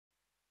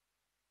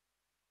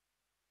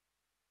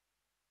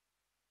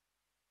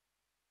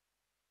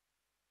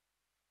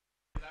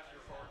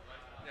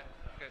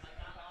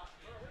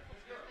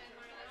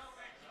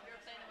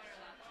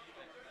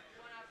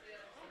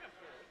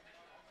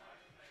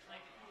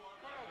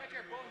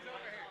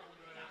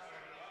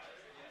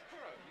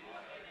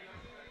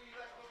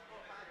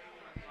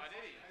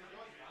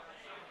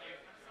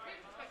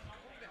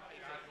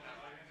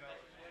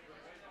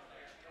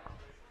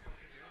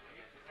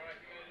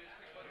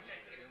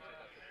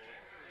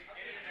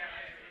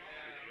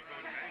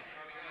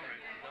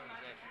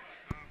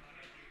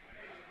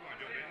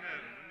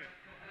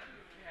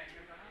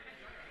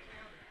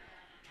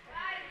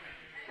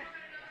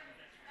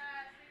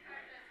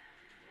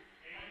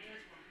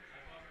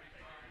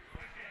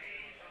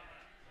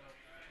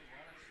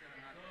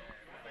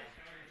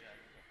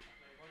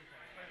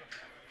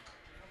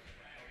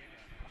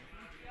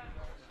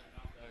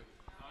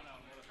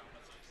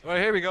Right,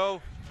 here we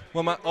go.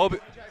 Well,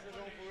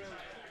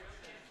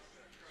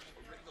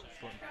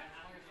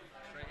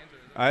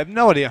 I have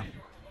no idea.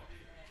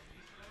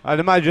 I'd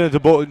imagine it's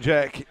a button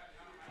check.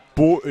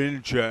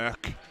 Button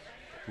check.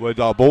 With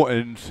the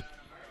buttons.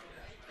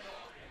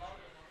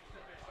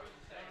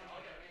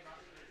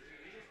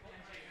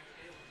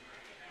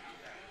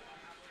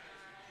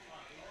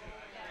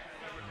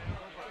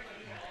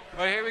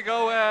 Right, here we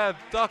go.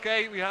 Doc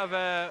 8, we have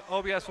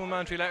OBS 1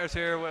 man 3 letters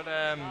here with.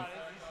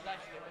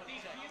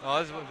 Oh,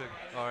 this is one thing.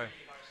 Alright.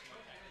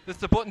 This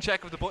is the button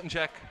check of the button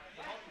check.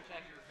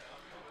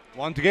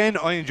 Once again,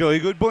 I enjoy a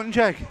good button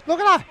check. Look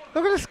at that.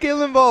 Look at the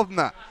skill involved in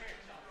that.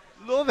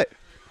 Love it.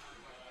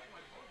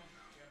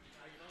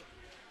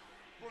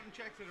 Button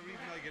checks are the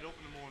reason I get up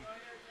in the morning.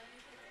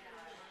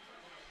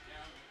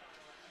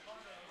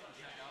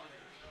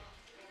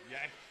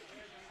 Yes.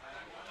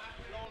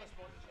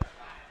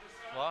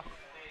 What?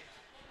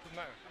 Doesn't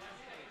matter.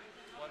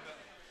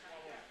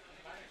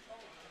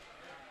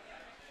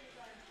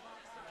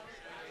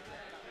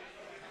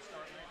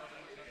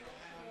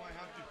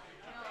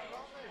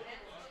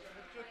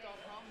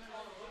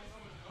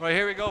 Right,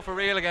 here we go for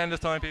real again this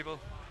time, people.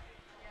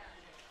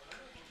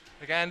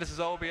 Again, this is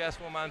OBS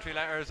 1 man 3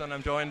 letters, and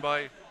I'm joined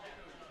by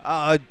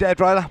Dead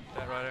Rider.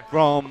 Dead Rider.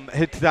 From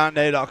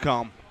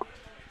hitstandday.com.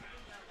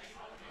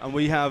 And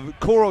we have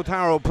Kuro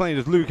Taro playing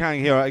as Liu Kang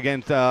here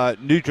against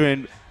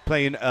Nutrient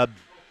playing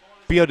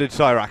bearded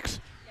Cyrax.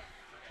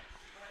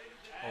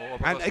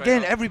 And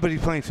again,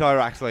 everybody's playing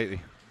Cyrax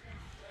lately.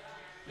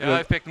 Yeah,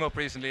 I've picked him up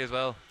recently as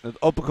well. There's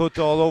uppercuts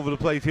all over the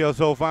place here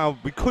so far.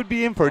 We could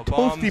be in for a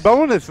bombs. toasty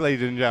bonus,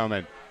 ladies and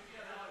gentlemen.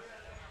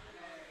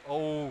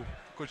 Oh,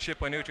 good shit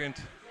by Nutrient.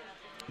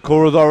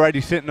 Kuro's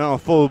already sitting on a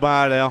full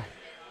bar there.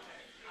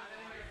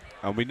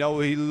 And we know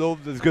he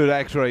loves his good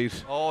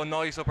x-rays. Oh,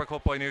 nice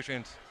uppercut by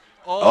Nutrient.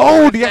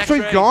 Oh, the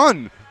x-ray's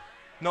gone.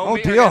 No oh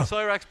meter dear. against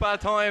Cyrax,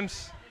 bad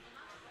times.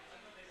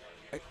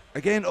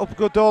 Again,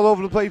 uppercut all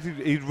over the place.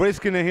 He's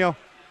risking it here.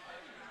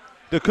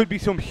 There could be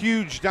some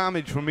huge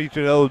damage from each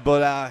of those,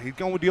 but he's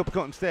going with the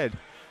uppercut instead.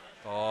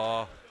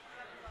 Oh,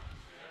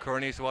 Kuro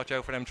needs to watch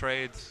out for them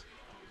trades.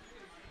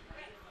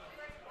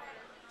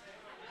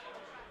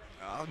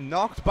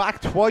 Knocked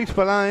back twice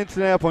for that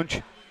instant air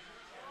punch.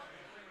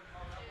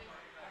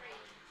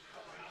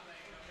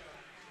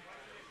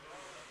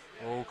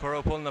 Oh,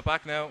 Kuro pulling it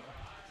back now.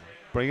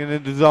 Bringing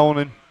in the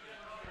zoning.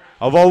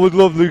 I've always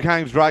loved Liu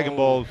Kang's Dragon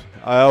Balls.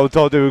 I always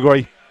thought they were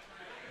great.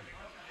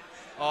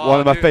 Oh, one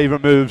of my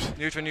favourite moves.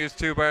 Nutrient used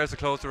 2 bars to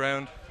close the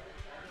round,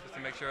 just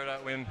to make sure of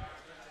that win.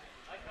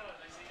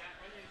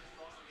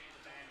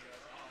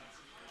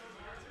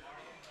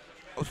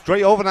 Oh,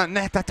 straight over that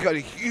net. That's got a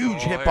huge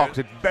hitbox.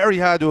 It's very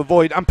hard to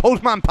avoid. And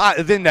Postman Pat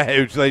is in the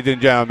house, ladies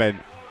and gentlemen.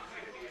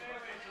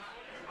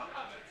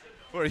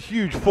 For a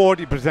huge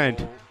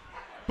 40%.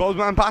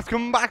 Postman Pat's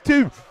coming back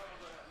too.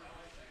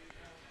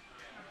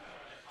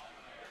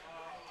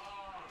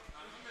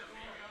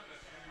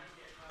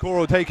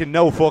 Kuro taking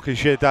no fucking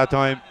shit that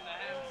time.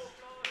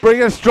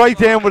 Bringing it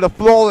straight in with a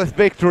flawless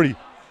victory.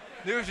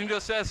 Nutrient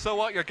just says, so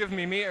what, you're giving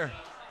me meter.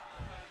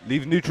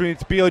 Leave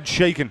Nutrient's beard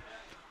shaking.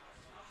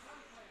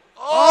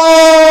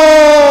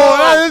 Oh,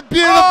 that is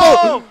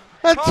beautiful.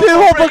 And 2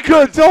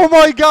 uppercuts, oh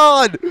my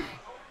god.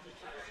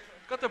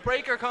 Got the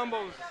breaker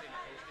combos.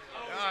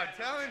 I'm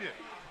telling you.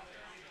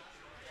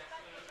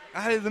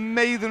 That is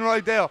amazing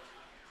right there.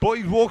 But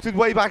he's walked his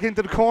way back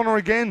into the corner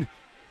again.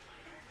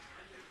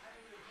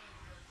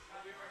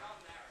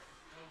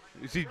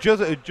 You see,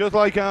 just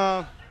like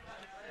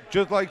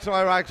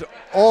Cyrax,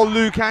 all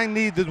Liu Kang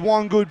needs is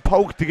one good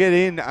poke to get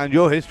in, and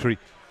your history.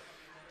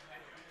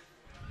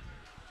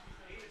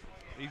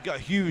 He's got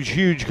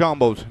huge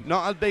combos.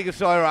 Not as big as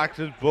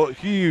Cyrax's, but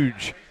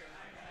huge.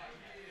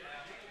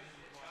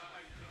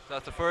 So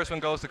that's the first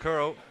one goes to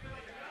Kuro.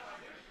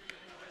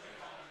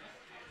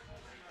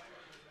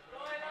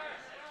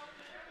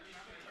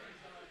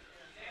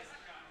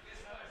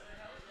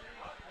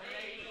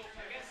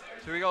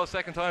 So here we go,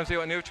 second time, see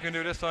what Nutrient can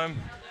do this time.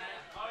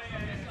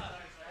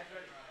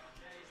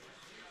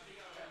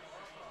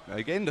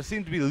 Again, there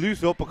seem to be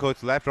loose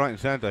uppercuts left, right, and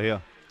centre here.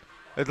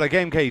 It's like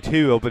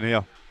MK9 up in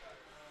here.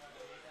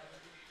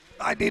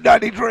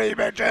 1993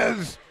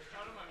 bitches!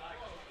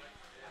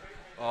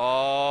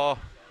 Oh.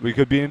 We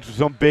could be into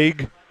some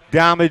big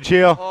damage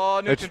here.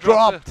 Oh, it's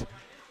dropped.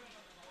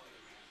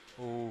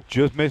 Oh.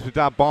 Just missed with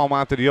that bomb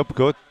after the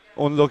uppercut.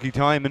 Unlucky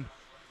timing.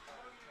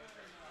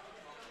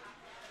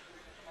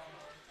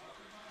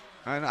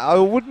 And I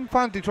wouldn't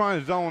fancy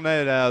trying to zone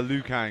out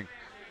Liu Kang.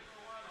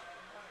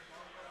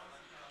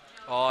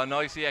 Oh,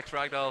 nice EX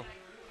ragdoll.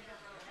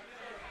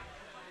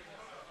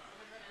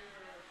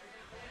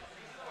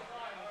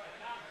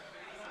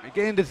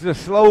 Again, this is a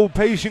slow,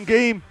 patient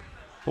game.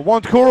 But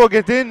once Kuro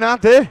gets in,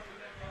 that's it.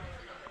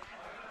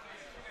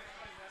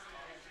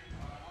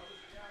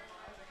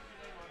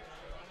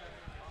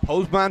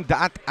 Postman,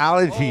 that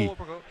allergy.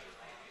 Oh,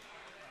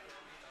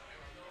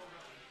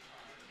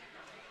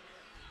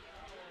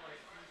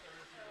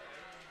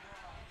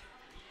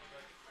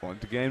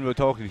 once again, we're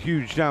talking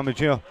huge damage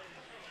here.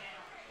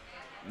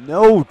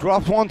 No,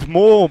 drops once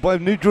more by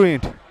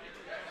Nutrient.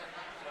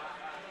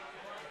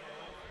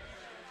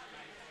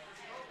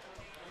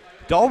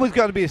 It's always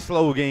got to be a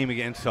slow game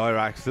against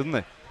Cyrax, doesn't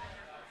it?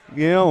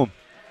 You know,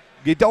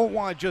 you don't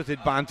want to just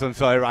advance on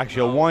Cyrax,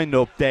 you'll wind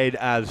up dead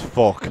as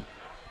fuck.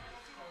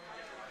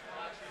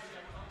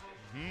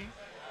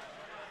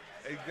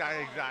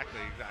 Exactly.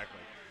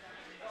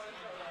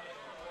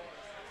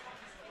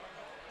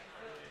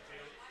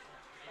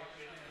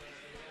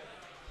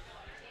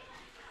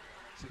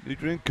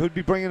 Nutrient could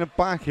be bringing it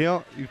back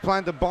here. He's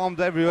planting bombs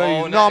everywhere.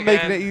 Oh, He's not again.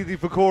 making it easy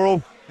for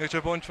Kuro.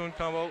 Neutral bunch one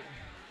combo.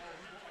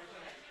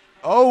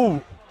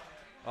 Oh!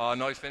 Oh,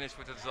 nice finish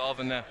with the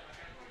dissolving there.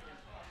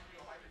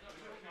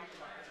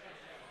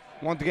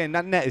 Once again,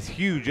 that net is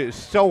huge. It's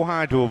so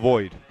hard to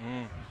avoid.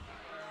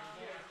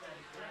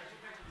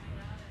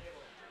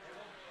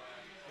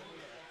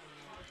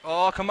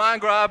 Oh, come on,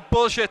 grab.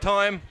 Bullshit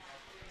time.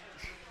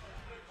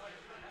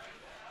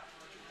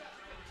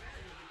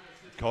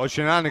 Cause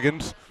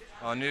shenanigans.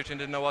 Oh, Nutrient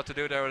didn't know what to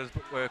do there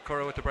with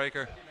Kuro with the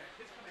breaker.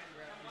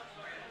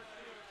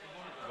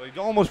 Well, he's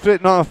almost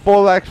fitting on a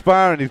full X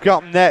bar and he's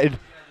got him netted.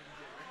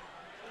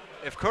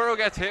 If Kuro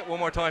gets hit one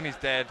more time, he's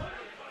dead.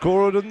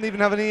 Kuro doesn't even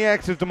have an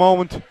EX at the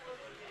moment.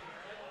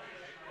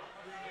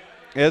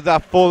 Here's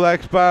that full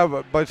X bar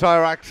by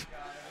Cyrax.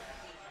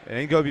 It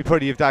ain't gonna be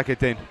pretty if that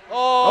gets in.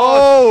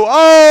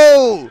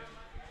 Oh!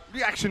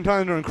 Reaction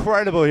times are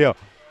incredible here.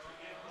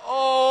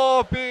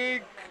 Oh,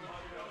 big.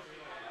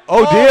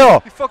 Oh dear!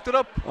 He fucked it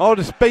up. Oh,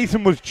 the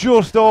spacing was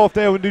just off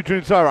there with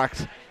Nutrient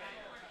Cyrax.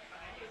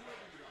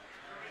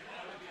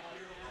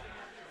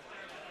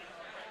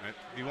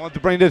 If you want to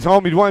bring this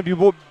home, you'd want to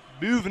be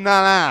moving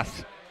that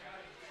ass.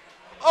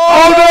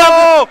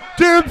 Oh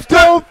no!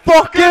 Tombstone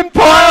fucking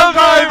pile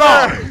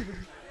driver!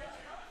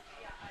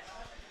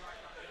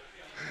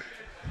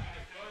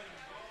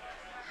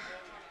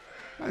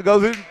 That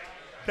goes in.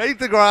 Take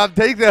the grab,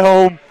 takes it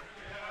home.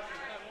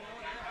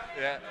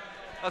 Yeah,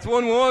 that's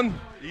 1-1.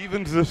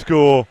 Evens the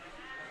score.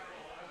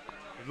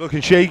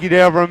 Looking shaky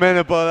there for a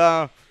minute,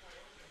 but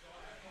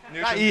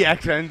that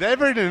EX ends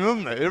everything,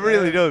 doesn't it? It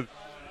really does.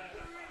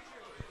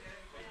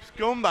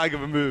 Scumbag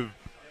of a move.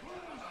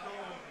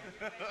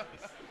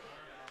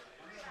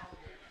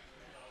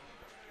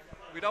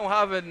 We don't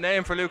have a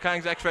name for Liu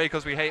Kang's X-ray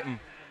because we hate him.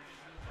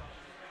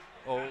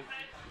 Oh.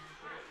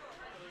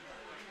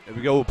 There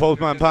we go with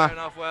Postman Pat.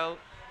 Off well.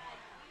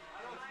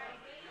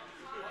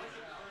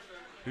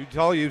 Who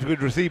told you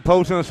we'd receive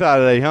posts on a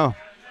Saturday, huh?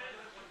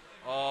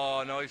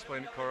 Oh, no, he's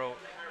playing Kuro.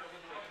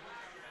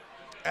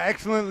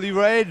 Excellently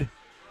read.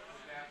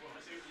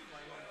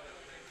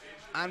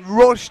 And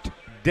rushed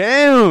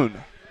down.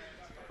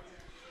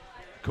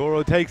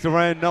 Kuro takes the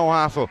round, no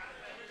hassle.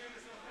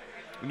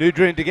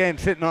 Nutrient again,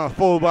 sitting on a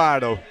full bar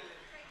though.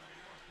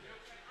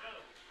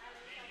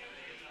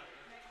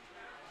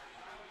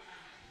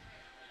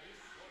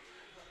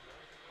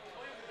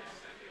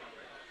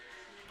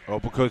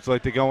 Uppercuts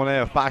like they go in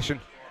out of fashion.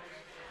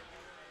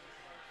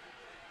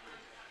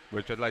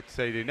 Which I'd like to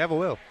say they never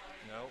will.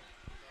 No.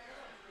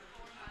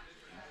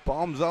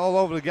 Bombs all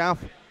over the gap.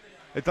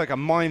 It's like a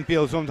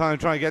minefield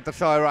sometimes trying to get the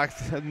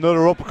Cyrax.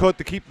 Another uppercut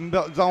to keep him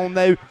zone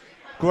now.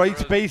 Great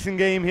spacing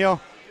game here.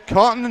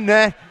 Caught in the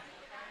net.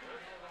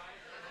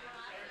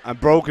 And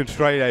broken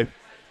straight out.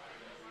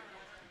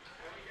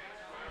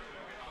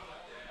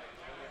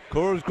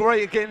 Kuro's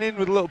great at getting in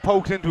with a little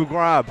pokes into a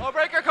grab. Oh,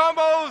 breaker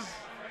combos!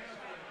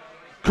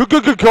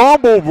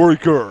 Combo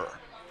breaker.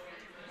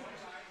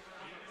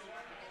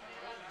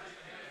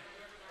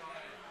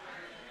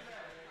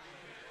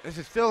 This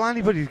is still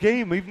anybody's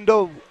game, even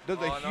though there's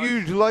a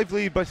huge life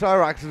lead by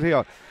Cyrax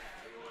here.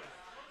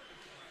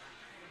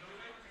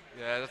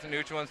 Yeah, that's a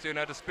neutral one's doing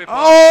now to spit.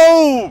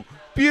 Oh!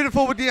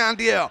 Beautiful with the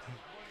anti-air.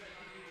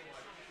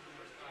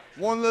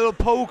 One little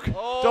poke.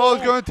 Oh.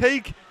 Dog's going to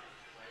take.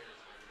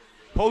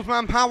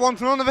 Postman Pat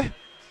wants none of it.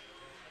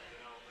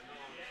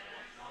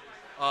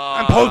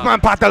 And Postman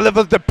Pat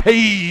delivers the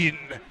pain.